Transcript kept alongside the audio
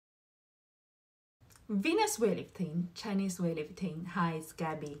Venus weightlifting, Chinese weightlifting. Hi, it's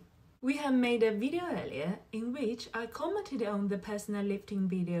Gabby. We have made a video earlier in which I commented on the personal lifting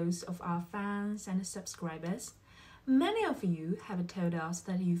videos of our fans and subscribers. Many of you have told us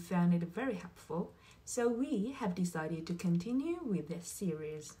that you found it very helpful, so we have decided to continue with this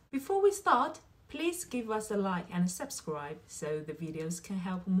series. Before we start, please give us a like and subscribe so the videos can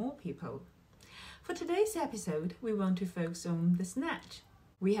help more people. For today's episode, we want to focus on the snatch.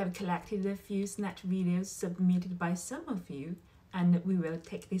 We have collected a few snatch videos submitted by some of you, and we will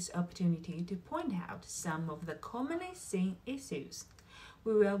take this opportunity to point out some of the commonly seen issues.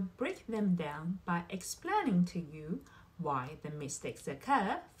 We will break them down by explaining to you why the mistakes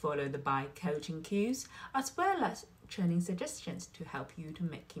occur, followed by coaching cues, as well as training suggestions to help you to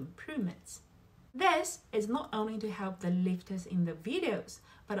make improvements. This is not only to help the lifters in the videos,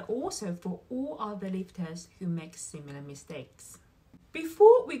 but also for all other lifters who make similar mistakes.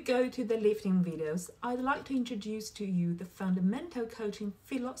 Before we go to the lifting videos, I'd like to introduce to you the fundamental coaching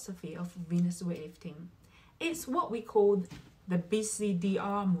philosophy of Venus weightlifting. It's what we call the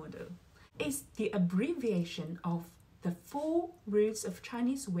BCDR Model. It's the abbreviation of the 4 roots of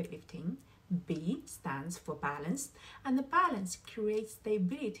Chinese weightlifting. B stands for balance, and the balance creates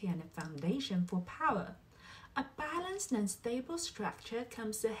stability and a foundation for power. A balanced and stable structure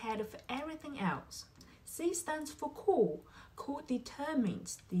comes ahead of everything else. C stands for core. Core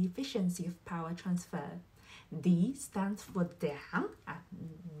determines the efficiency of power transfer. D stands for down, and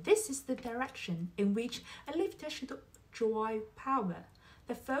this is the direction in which a lifter should drive power.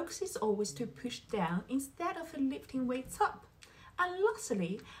 The focus is always to push down instead of lifting weights up. And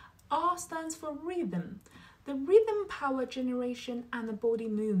lastly, R stands for rhythm. The rhythm, power generation, and the body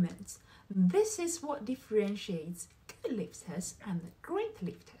movements. This is what differentiates good lifters and great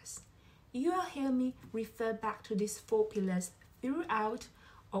lifters. You will hear me refer back to these 4 pillars throughout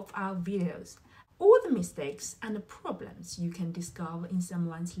of our videos. All the mistakes and the problems you can discover in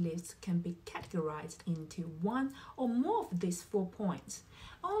someone's lifts can be categorized into one or more of these 4 points.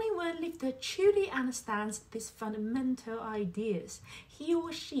 Only when a lifter truly understands these fundamental ideas, he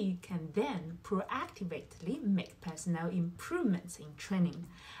or she can then proactively make personal improvements in training.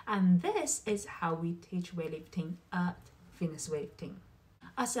 And this is how we teach weightlifting at Venus weightlifting.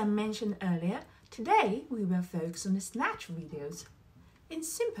 As I mentioned earlier, today we will focus on the snatch videos. In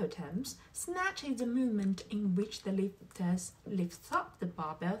simple terms, snatch is a movement in which the lifter lifts up the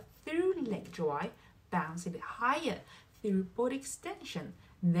barbell through leg drive, bounce it higher through body extension,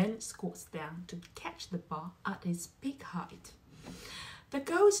 then squats down to catch the bar at its peak height. The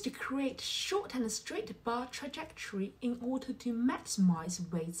goal is to create short and straight bar trajectory in order to maximize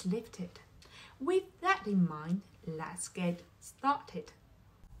weights lifted. With that in mind, let's get started.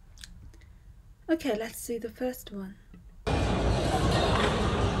 Okay, let's see the first one.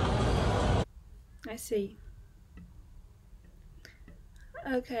 I see.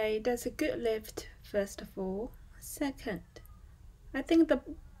 Okay, that's a good lift, first of all. Second, I think the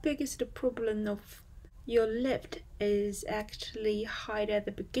biggest problem of your lift is actually height at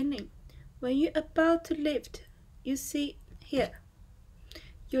the beginning. When you're about to lift, you see here,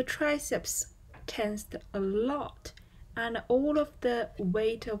 your triceps tensed a lot, and all of the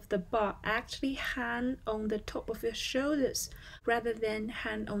weight of the bar actually hang on the top of your shoulders rather than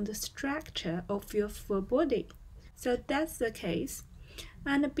hang on the structure of your full body. So that's the case.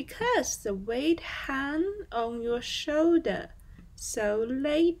 And because the weight hang on your shoulder, so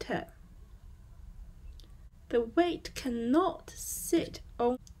later the weight cannot sit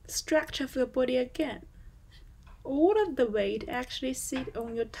on the structure of your body again. All of the weight actually sit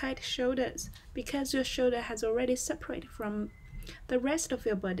on your tight shoulders because your shoulder has already separated from the rest of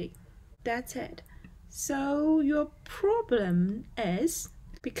your body. That's it. So your problem is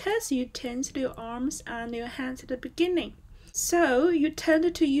because you tensed your arms and your hands at the beginning. So you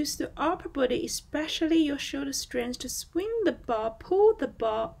tend to use the upper body, especially your shoulder strength, to swing the bar, pull the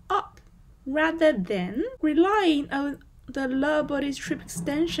bar up, rather than relying on the lower body's trip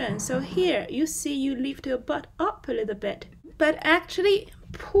extension. So here you see you lift your butt up a little bit, but actually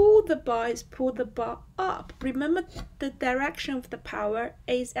pull the bar up. Remember, the direction of the power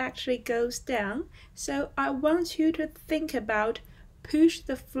is actually goes down. So I want you to think about push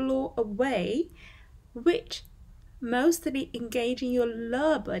the floor away, which mostly engaging your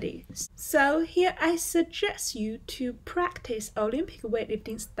lower body. So here I suggest you to practice Olympic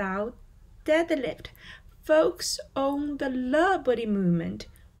weightlifting style deadlift. Focus on the lower body movement,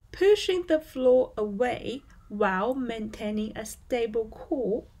 pushing the floor away while maintaining a stable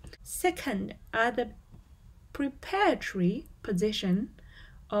core. Second, at the preparatory position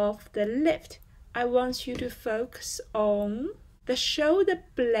of the lift, I want you to focus on the shoulder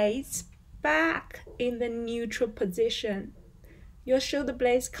blades back in the neutral position. Your shoulder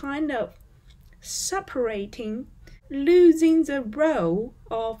blades kind of separating, losing the role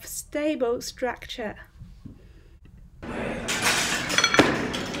of stable structure.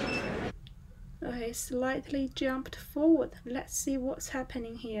 Okay, slightly jumped forward. Let's see what's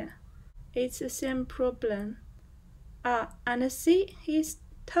happening here. It's the same problem. And see his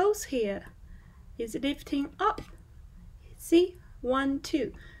toes here is lifting up. See, 1,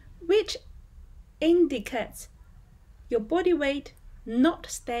 2, which indicates your body weight not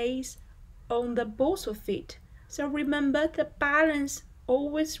stays on the balls of feet. So remember, the balance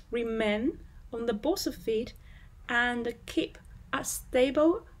always remain on the balls of feet and keep as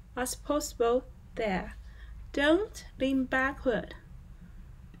stable as possible there. Don't lean backward.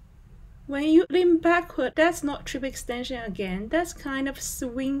 When you lean backward, that's not triple extension again. That's kind of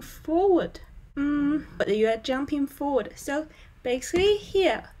swing forward. But you are jumping forward. So basically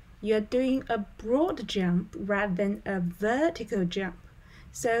here, you are doing a broad jump rather than a vertical jump.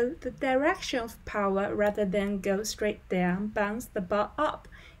 So the direction of power, rather than go straight down, bounce the bar up,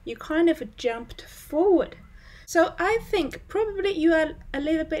 you kind of jumped forward. So I think probably you are a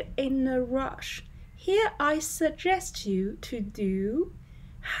little bit in a rush. Here I suggest you to do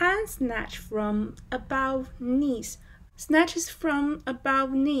hand snatch from above knees. Snatches from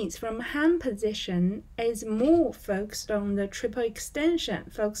above knees from hand position is more focused on the triple extension,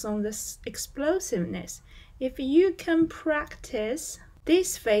 focused on the explosiveness. If you can practice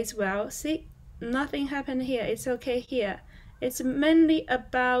this phase well, see, nothing happened here, it's okay here. It's mainly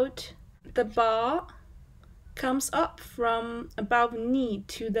about the bar comes up from above knee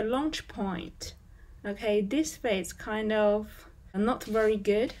to the launch point. Okay, this phase kind of not very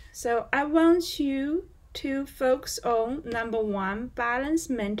good. So I want you to focus on number 1, balance,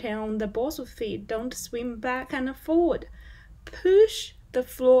 maintain on the balls of feet. Don't swing back and forward. Push the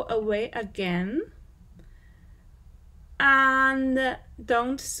floor away again. And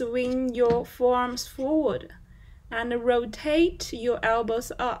don't swing your forearms forward. And rotate your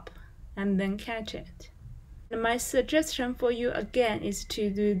elbows up and then catch it. And my suggestion for you again is to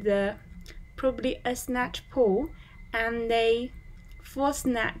do probably a snatch pull and a full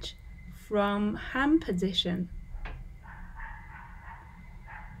snatch from hand position.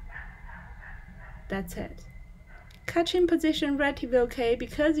 That's it. Catching position relatively okay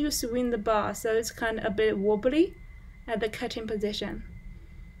because you swing the bar, so it's kind of a bit wobbly at the catching position.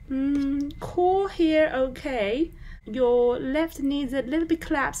 Core here okay. Your left knee is a little bit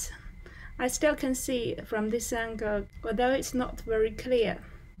collapsed. I still can see from this angle, although it's not very clear.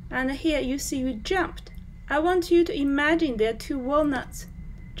 And here you see you jumped. I want you to imagine there are 2 walnuts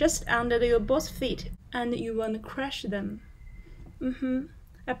just under your both feet and you want to crush them.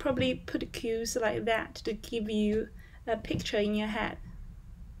 I probably put cues like that to give you a picture in your head.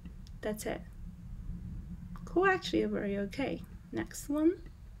 That's it. Cool, actually very okay. Next one.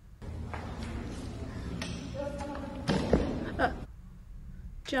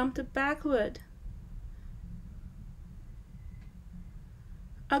 Jumped backward.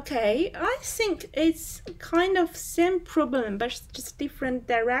 Okay, I think it's kind of same problem, but just different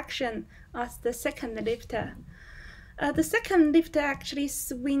direction as the second lifter. The second lifter actually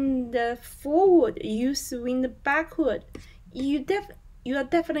swing the forward, you swing the backward. You are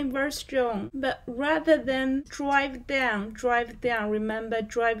definitely very strong, but rather than drive down, remember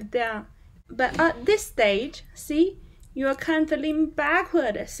drive down. But at this stage, see, you are kind of lean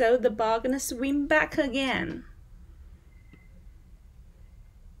backward, so the bar gonna swing back again.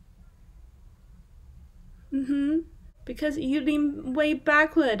 Because you lean way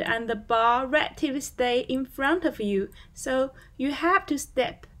backward and the bar relatively stay in front of you, so you have to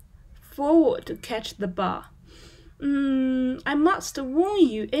step forward to catch the bar. I must warn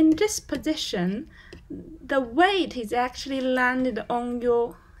you, in this position, the weight is actually landed on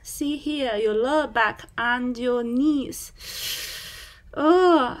your, see here, your lower back and your knees.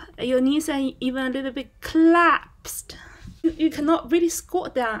 Oh, your knees are even a little bit collapsed. You cannot really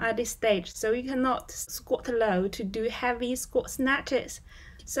squat down at this stage, so you cannot squat low to do heavy squat snatches.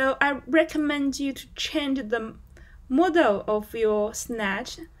 So I recommend you to change the model of your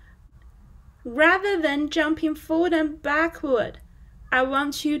snatch. Rather than jumping forward and backward, I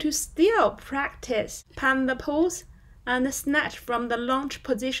want you to still practice panda pose and snatch from the launch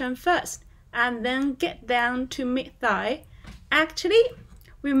position first, and then get down to mid-thigh. Actually,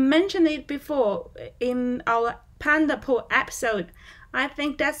 we mentioned it before in our panda pose episode. I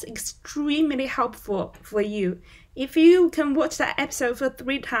think that's extremely helpful for you. If you can watch that episode for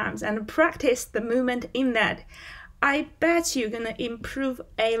 3 times and practice the movement in that, I bet you're gonna improve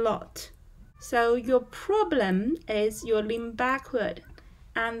a lot. So your problem is your lean backward,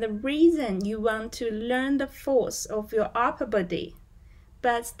 and the reason you want to learn the force of your upper body.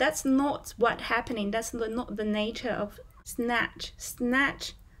 But that's not what's happening. That's not the nature of snatch.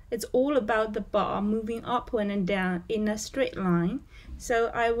 Snatch is all about the bar moving upward and down in a straight line. So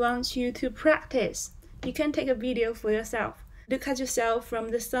I want you to practice. You can take a video for yourself. Look at yourself from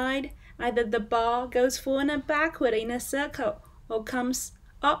the side. Either the bar goes forward and backward in a circle or comes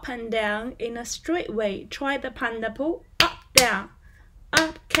up and down in a straight way. Try the panda pull. Up, down,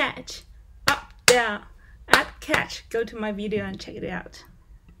 up, catch, up, down, up, catch. Go to my video and check it out.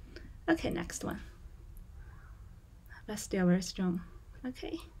 Okay, next one. That's still very strong.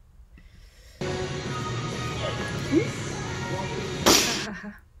 Okay.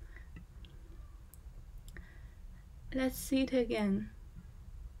 Let's see it again.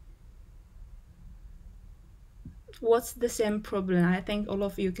 What's the same problem? I think all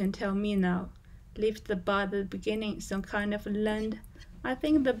of you can tell me now. Lift the bar at the beginning, some kind of land. I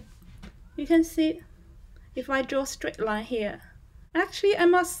think you can see if I draw a straight line here. Actually, I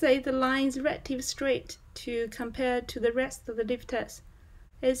must say the line is relatively straight to compare to the rest of the lifters.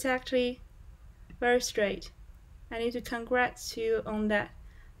 It's actually very straight. I need to congratulate you on that.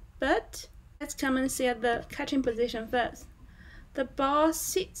 But let's come and see at the catching position first. The bar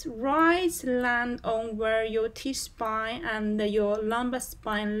sits right land on where your T-spine and your lumbar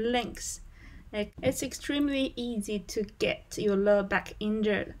spine links. It's extremely easy to get your lower back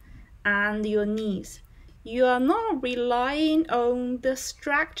injured and your knees. You are not relying on the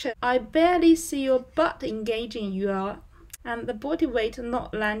structure. I barely see your butt engaging and the body weight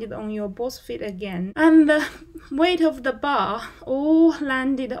not landed on your both feet again. And the weight of the bar all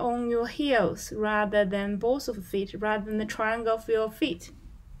landed on your heels rather than both of feet, rather than the triangle of your feet.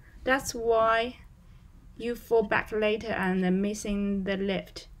 That's why you fall back later and missing the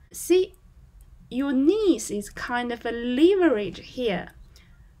lift. See, your knees is kind of a leverage here.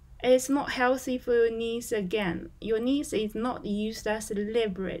 It's not healthy for your knees again. Your knees is not used as a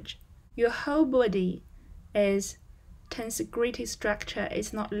leverage. Your whole body is tensegrity structure,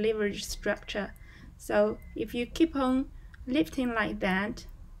 it's not leverage structure. So if you keep on lifting like that,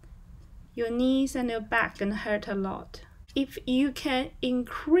 your knees and your back gonna hurt a lot. If you can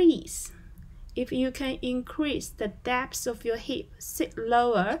increase the depth of your hip, sit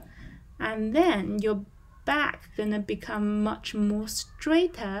lower, and then your back gonna become much more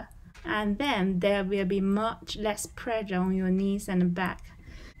straighter, and then there will be much less pressure on your knees and back.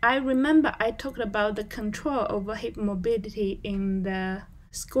 I remember I talked about the control over hip mobility in the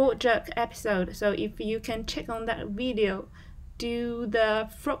squat jerk episode, so if you can check on that video, do the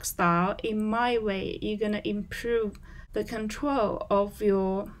frog style in my way, you're gonna improve the control of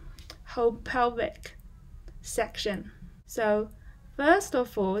your whole pelvic section. So first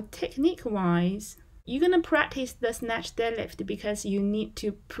of all, technique wise, you're gonna practice the snatch deadlift because you need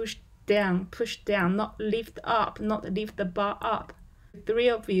to push down, not lift up, not lift the bar up. 3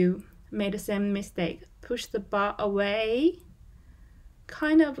 of you made the same mistake. Push the bar away,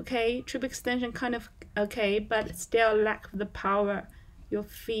 kind of okay, triple extension kind of okay, but still lack the power. Your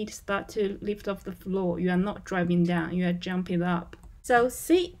feet start to lift off the floor. You are not driving down, you are jumping up. So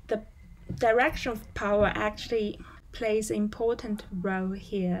see, the direction of power actually plays an important role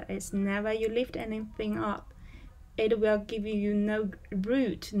here. It's never you lift anything up, it will give you no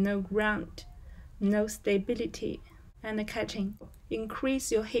root, no ground, no stability. And the catching,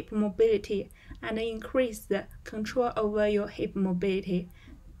 increase your hip mobility and increase the control over your hip mobility.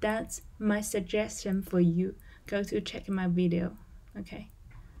 That's my suggestion for you. Go to check my video. Okay,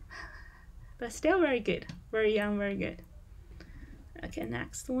 but still very good, very young, very good. Okay,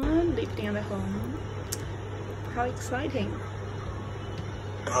 next one, lifting at home. How exciting.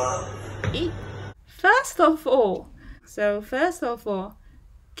 First of all,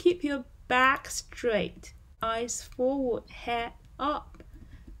 keep your back straight, eyes forward, head up.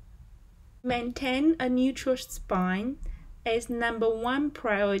 Maintain a neutral spine is #1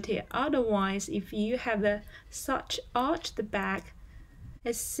 priority. Otherwise, if you have such arched back,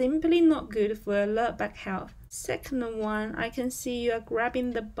 it's simply not good for your lower back health. Second one, I can see you are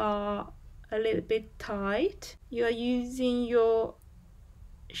grabbing the bar a little bit tight. You are using your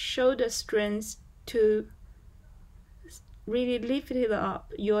shoulder strength to really lift it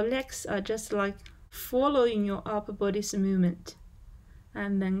up. Your legs are just like following your upper body's movement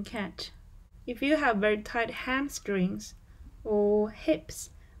and then catch. If you have very tight hamstrings or hips,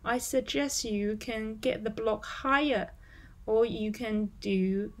 I suggest you can get the block higher, or you can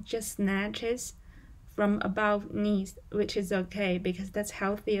do just snatches from above knees, which is okay because that's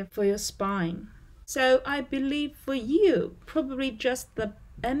healthier for your spine. So I believe for you, probably just the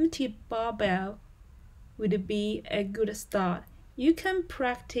empty barbell would be a good start. you can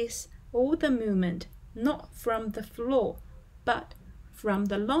practice all the movement, not from the floor, but from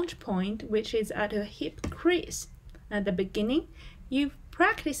the launch point, which is at your hip crease. At the beginning, you've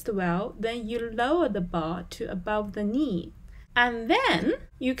practiced well, then you lower the bar to above the knee. And then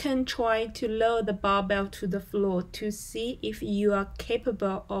you can try to lower the barbell to the floor to see if you are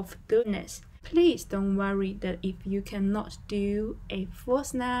capable of doing this. Please don't worry that if you cannot do a full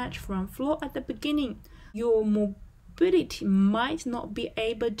snatch from floor at the beginning, your mobility might not be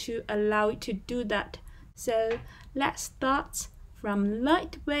able to allow you to do that. So let's start from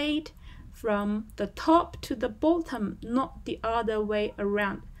lightweight, from the top to the bottom, not the other way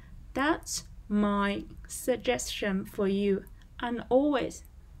around. That's my suggestion for you. And always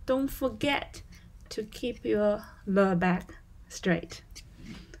don't forget to keep your lower back straight.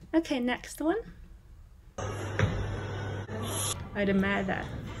 Okay, next one. I admire that.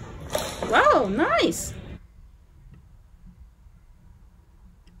 Wow, nice!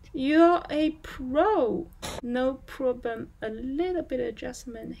 You're a pro. No problem. A little bit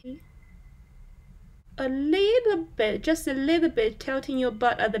adjustment here. A little bit, just a little bit, tilting your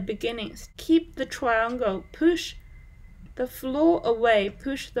butt at the beginnings. Keep the triangle. Push the floor away.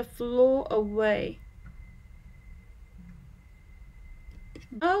 Push the floor away.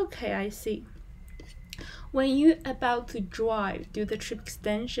 Okay, I see. When you're about to drive, do the trip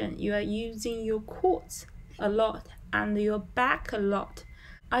extension, you are using your quads a lot and your back a lot.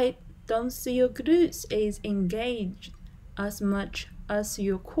 I don't see your glutes is engaged as much as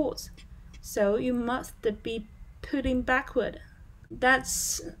your quads. So you must be pulling backward.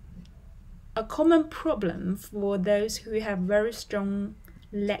 That's a common problem for those who have very strong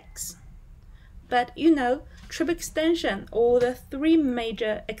legs. But you know, trip extension, all the three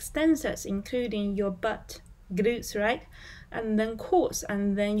major extensors, including your butt, glutes, right? And then quads,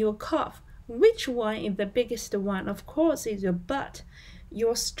 and then your calf. Which one is the biggest one? Of course, is your butt,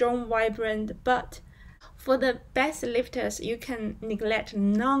 your strong, vibrant butt. For the best lifters, you can neglect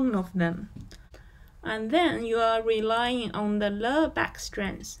none of them. And then you are relying on the lower back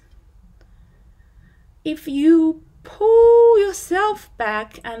strength. If you pull yourself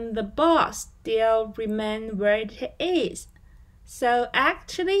back and the bar still remain where it is, so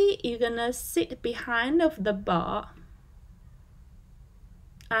actually you're gonna sit behind of the bar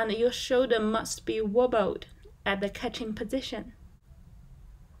and your shoulder must be wobbled at the catching position.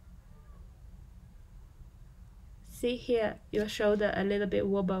 See here, your shoulder a little bit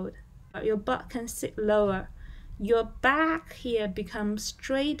wobbled. Your butt can sit lower. Your back here becomes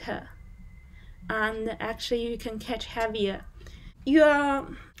straighter. And actually you can catch heavier. You are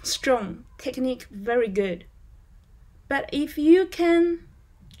strong, technique very good. But if you can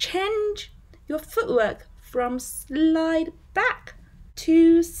change your footwork from slide back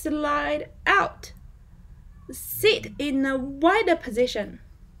to slide out, sit in a wider position,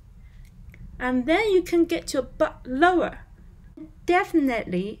 and then you can get your butt lower.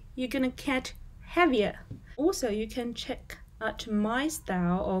 Definitely you're gonna catch heavier. Also, you can check out my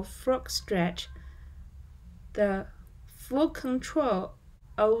style of frog stretch, the full control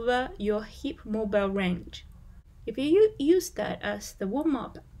over your hip mobile range. If you use that as the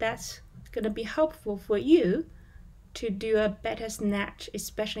warm-up, that's gonna be helpful for you to do a better snatch,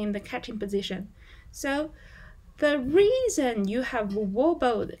 especially in the catching position. So the reason you have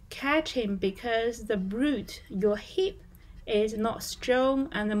wobbled catching because the root, your hip, is not strong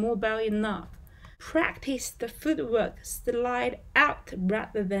and mobile enough. Practice the footwork, slide out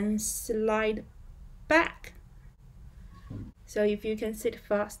rather than slide back. So if you can sit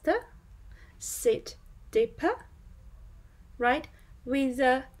faster, sit deeper, right, with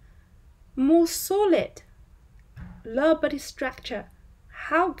a more solid lower body structure,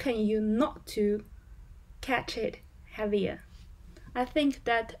 how can you not to catch it heavier? I think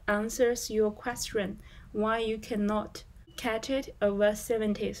that answers your question why you cannot catch it over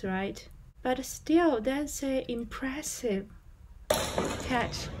 70s, right? But still, that's an impressive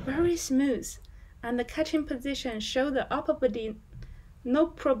catch, very smooth. And the catching position show the upper body, no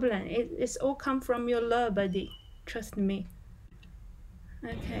problem. It's all come from your lower body, trust me.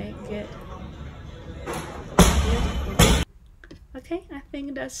 Okay, good. Beautiful. Okay, I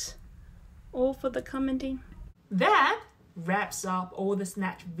think that's all for the commenting. That wraps up all the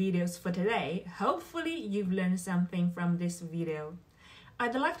snatch videos for today. Hopefully you've learned something from this video.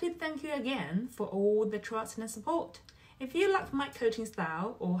 I'd like to thank you again for all the trust and support. If you like my coaching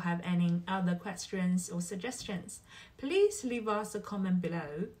style or have any other questions or suggestions, please leave us a comment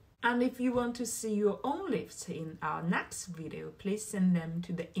below. And if you want to see your own lifts in our next video, please send them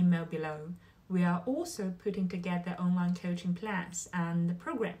to the email below. We are also putting together online coaching plans and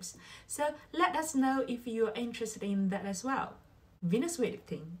programs, so let us know if you're interested in that as well. Venus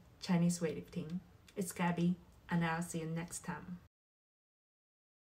Weightlifting, Chinese Weightlifting. It's Gabby, and I'll see you next time.